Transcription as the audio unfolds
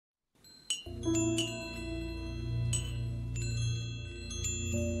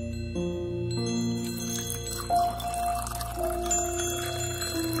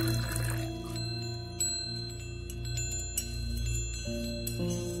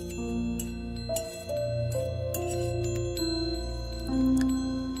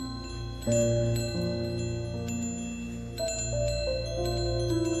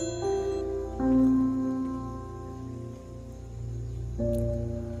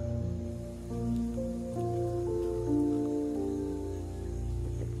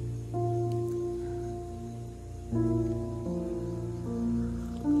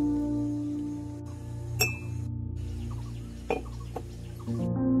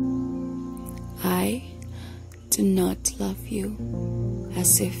I do not love you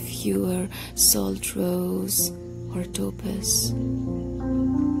as if you were salt rose or topaz,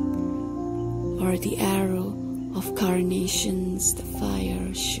 or the arrow of carnations the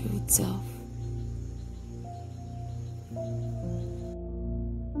fire shoots off.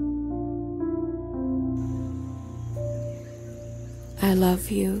 I love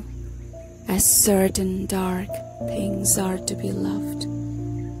you as certain dark things are to be loved,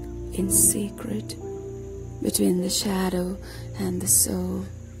 in secret, between the shadow and the soul.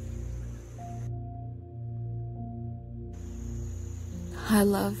 I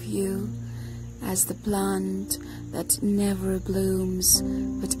love you as the plant that never blooms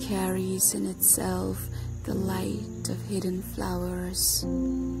but carries in itself the light of hidden flowers.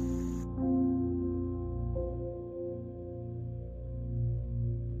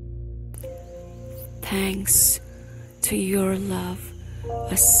 Thanks to your love,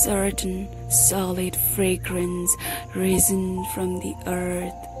 a certain solid fragrance risen from the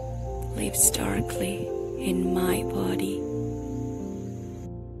earth lives darkly in my body.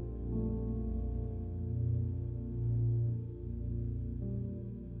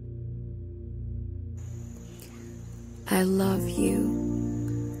 I love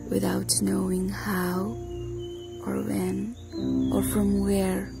you without knowing how or when or from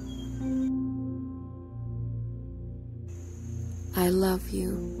where. I love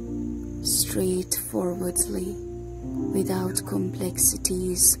you straightforwardly, without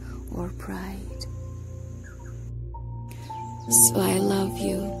complexities or pride. So I love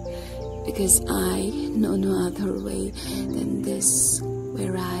you because I know no other way than this,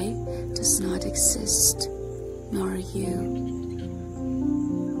 where I does not exist, nor you.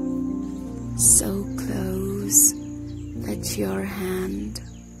 So close that your hand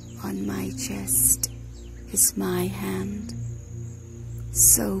on my chest is my hand.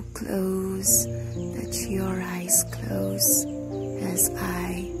 So close that your eyes close as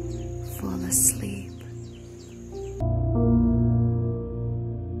I fall asleep.